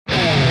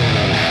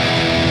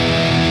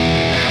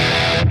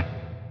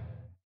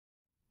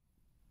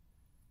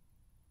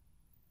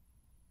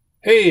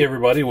Hey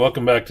everybody,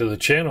 welcome back to the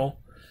channel.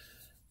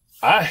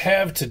 I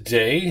have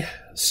today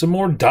some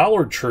more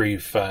Dollar Tree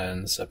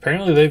finds.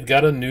 Apparently they've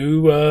got a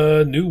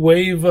new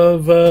wave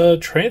of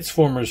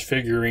Transformers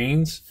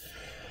figurines.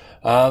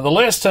 The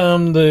last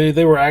time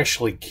they were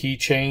actually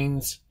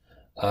keychains.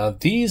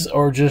 These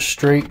are just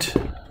straight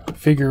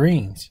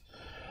figurines.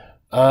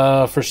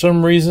 For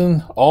some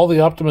reason, all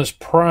the Optimus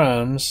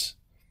Primes,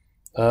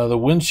 the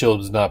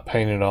windshield is not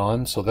painted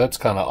on, so that's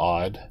kind of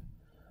odd.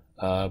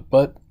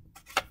 But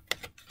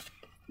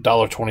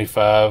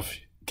 $1.25,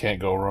 can't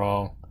go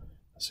wrong.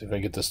 Let's see if I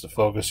get this to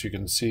focus. You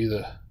can see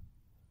the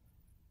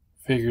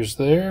figures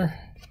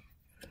there.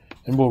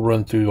 And we'll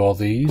run through all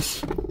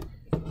these.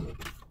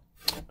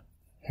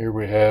 Here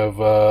we have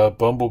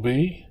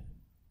Bumblebee,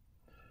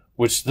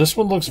 which this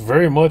one looks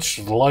very much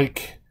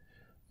like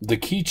the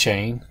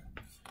keychain.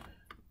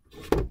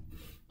 I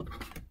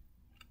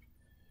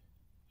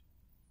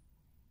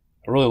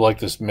really like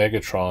this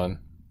Megatron.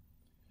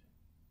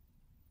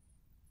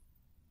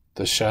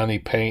 The shiny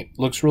paint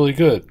looks really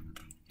good.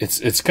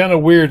 It's kind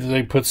of weird that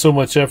they put so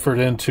much effort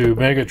into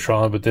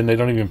Megatron, but then they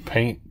don't even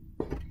paint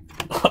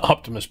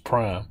Optimus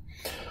Prime.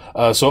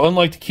 So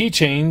unlike the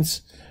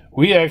keychains,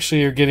 we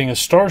actually are getting a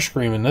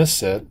Starscream in this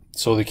set.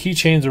 So the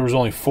keychains, there was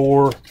only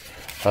 4,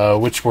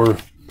 which were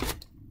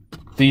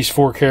these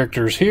 4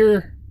 characters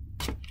here.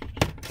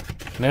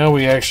 Now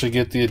we actually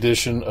get the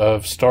addition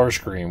of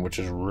Starscream, which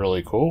is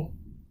really cool.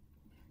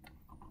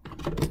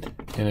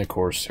 And of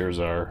course, here's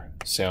our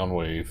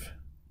Soundwave.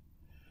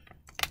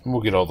 And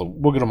we'll get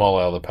them all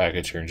out of the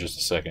package here in just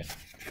a second.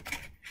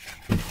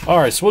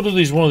 Alright, so we'll do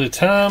these one at a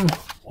time.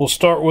 We'll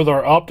start with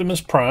our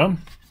Optimus Prime.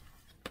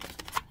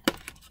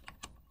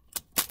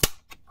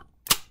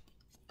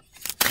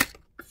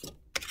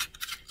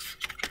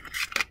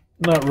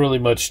 Not really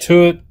much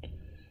to it.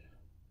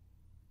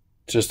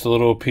 Just a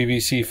little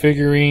PVC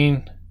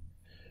figurine.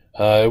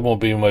 It won't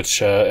be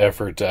much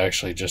effort to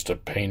actually just to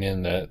paint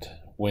in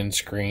that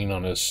windscreen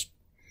on his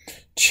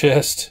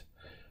chest.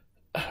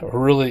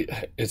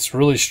 It's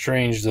really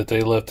strange that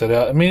they left it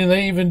out. I mean,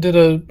 they even did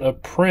a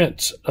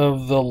print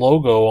of the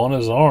logo on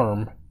his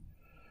arm,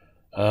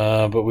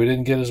 but we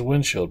didn't get his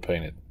windshield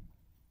painted.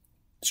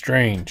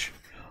 Strange.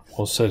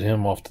 We'll set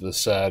him off to the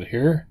side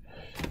here.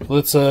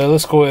 Let's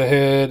go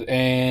ahead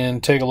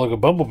and take a look at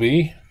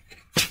Bumblebee.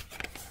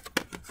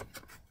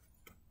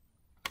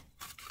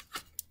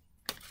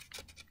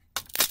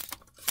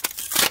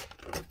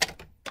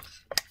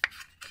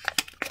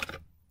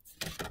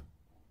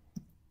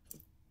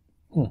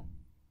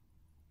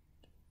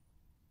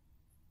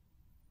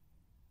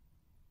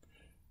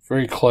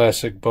 Very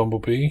classic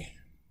Bumblebee.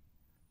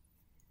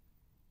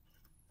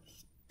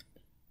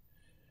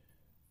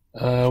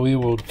 We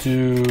will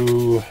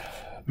do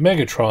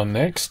Megatron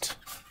next.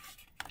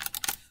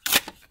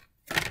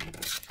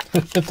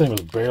 That thing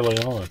was barely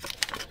on.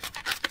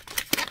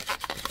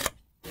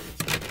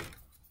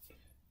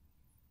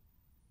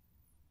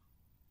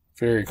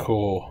 Very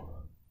cool.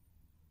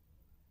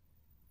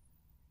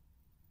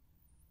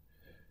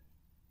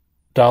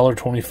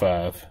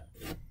 $1.25.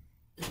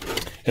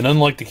 And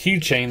unlike the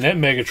keychain, that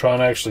Megatron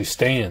actually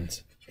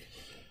stands.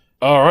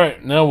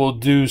 Alright, now we'll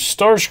do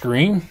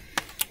Starscream.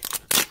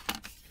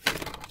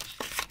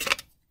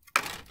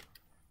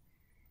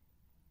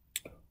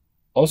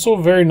 Also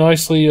very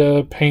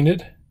nicely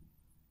painted.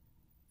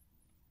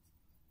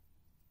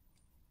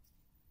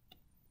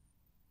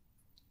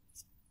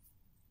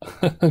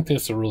 I think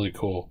that's really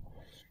cool.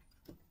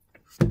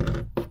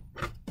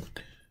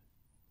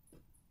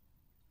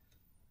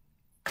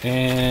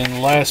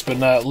 And last but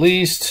not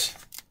least,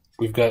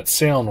 we've got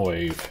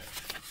Soundwave.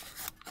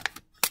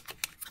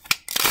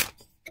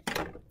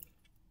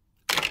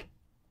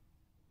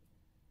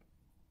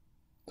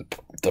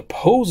 The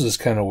pose is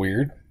kind of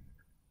weird.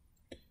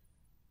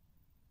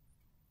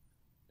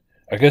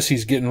 I guess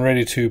he's getting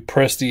ready to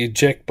press the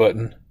eject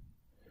button.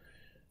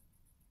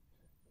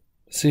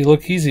 See,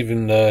 look, he's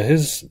even,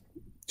 his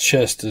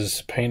chest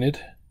is painted.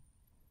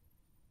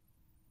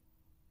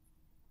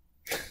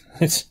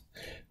 It's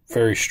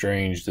very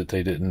strange that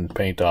they didn't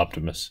paint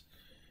Optimus.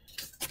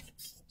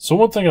 So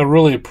one thing I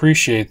really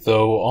appreciate,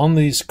 though, on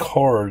these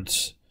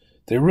cards,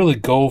 they really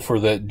go for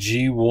that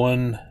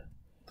G1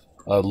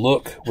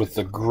 look with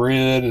the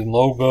grid and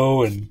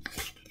logo, and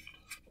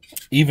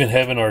even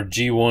having our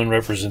G1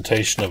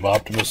 representation of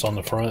Optimus on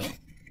the front.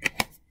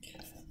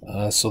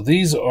 So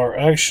these are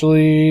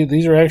actually a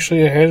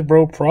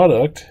Hasbro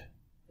product.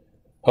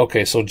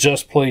 Okay, so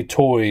Just Play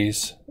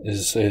Toys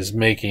is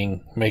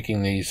making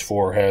these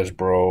for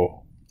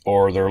Hasbro,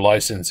 or they're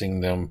licensing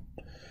them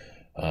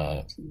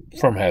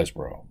from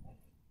Hasbro.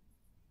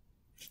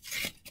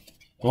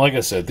 And like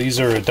I said, these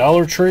are a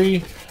Dollar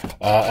Tree.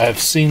 I've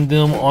seen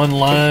them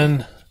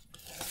online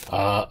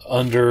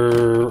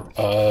under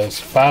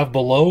Five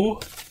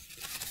Below.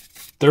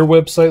 Their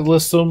website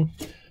lists them.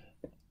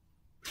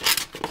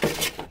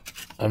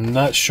 I'm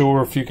not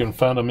sure if you can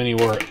find them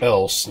anywhere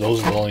else.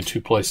 Those are the only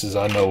 2 places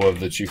I know of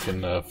that you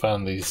can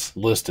find these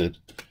listed.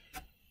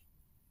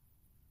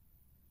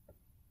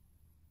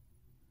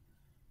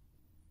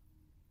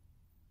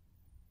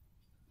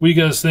 What do you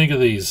guys think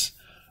of these?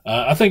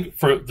 I think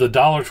for the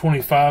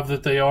 $1.25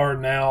 that they are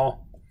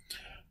now,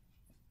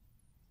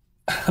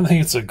 I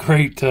think it's a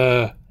great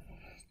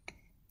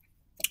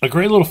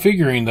little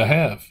figurine to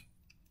have.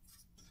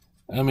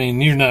 I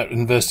mean, you're not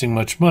investing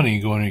much money.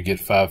 You're going to get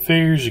 5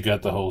 figures. You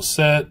got the whole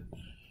set.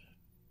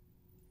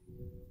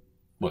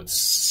 What,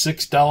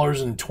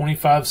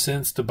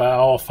 $6.25 to buy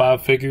all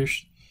 5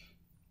 figures?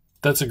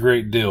 That's a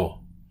great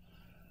deal.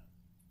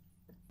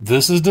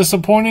 This is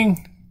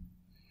disappointing.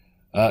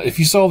 If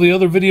you saw the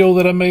other video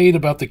that I made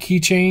about the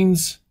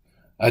keychains,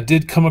 I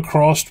did come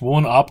across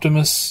one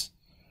Optimus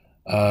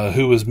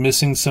who was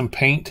missing some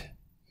paint.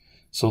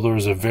 So there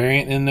was a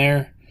variant in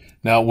there.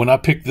 Now, when I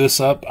picked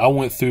this up, I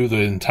went through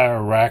the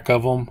entire rack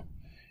of them,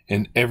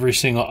 and every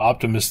single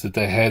Optimus that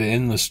they had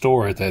in the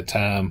store at that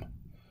time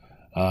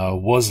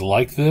was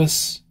like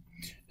this.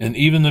 And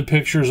even the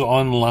pictures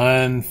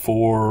online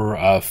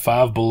for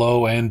Five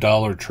Below and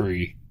Dollar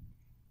Tree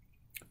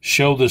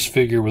show this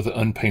figure with an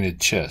unpainted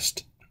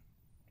chest.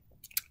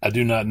 I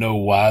do not know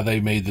why they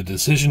made the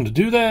decision to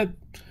do that.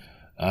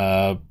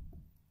 As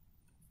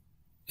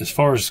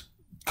far as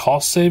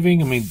cost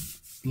saving, I mean,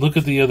 look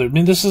at the other. I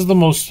mean, this is the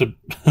most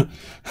the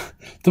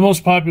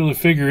most popular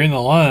figure in the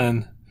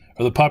line,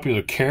 or the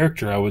popular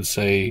character, I would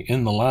say,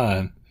 in the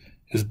line,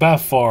 is by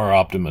far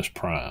Optimus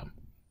Prime.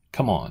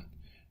 Come on.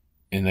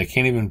 And they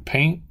can't even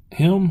paint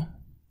him?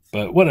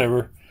 But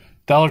whatever.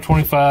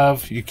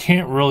 $1.25, you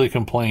can't really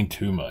complain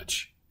too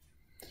much.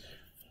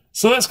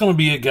 So that's going to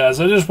be it,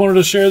 guys. I just wanted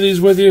to share these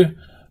with you.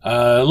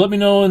 Let me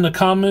know in the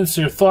comments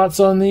your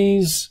thoughts on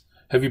these.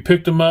 Have you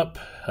picked them up?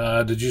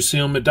 Did you see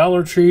them at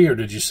Dollar Tree, or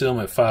did you see them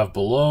at Five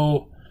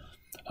Below?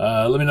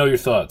 Let me know your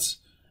thoughts.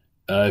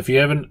 If you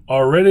haven't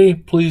already,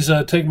 please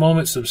take a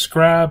moment,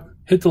 subscribe,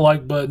 hit the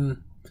like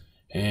button,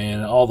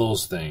 and all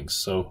those things.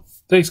 So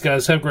thanks,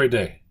 guys. Have a great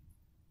day.